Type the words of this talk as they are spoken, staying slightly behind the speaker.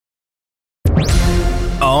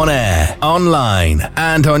On air, online,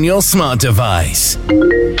 and on your smart device.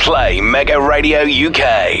 Play Mega Radio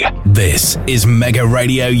UK. This is Mega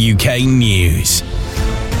Radio UK News.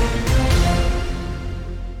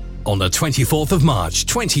 On the 24th of March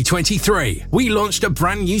 2023, we launched a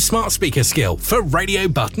brand new smart speaker skill for Radio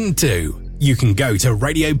Button 2. You can go to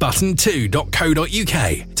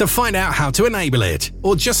radiobutton2.co.uk to find out how to enable it,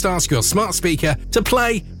 or just ask your smart speaker to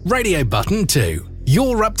play Radio Button 2.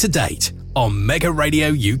 You're up to date on Mega Radio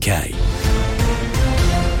UK.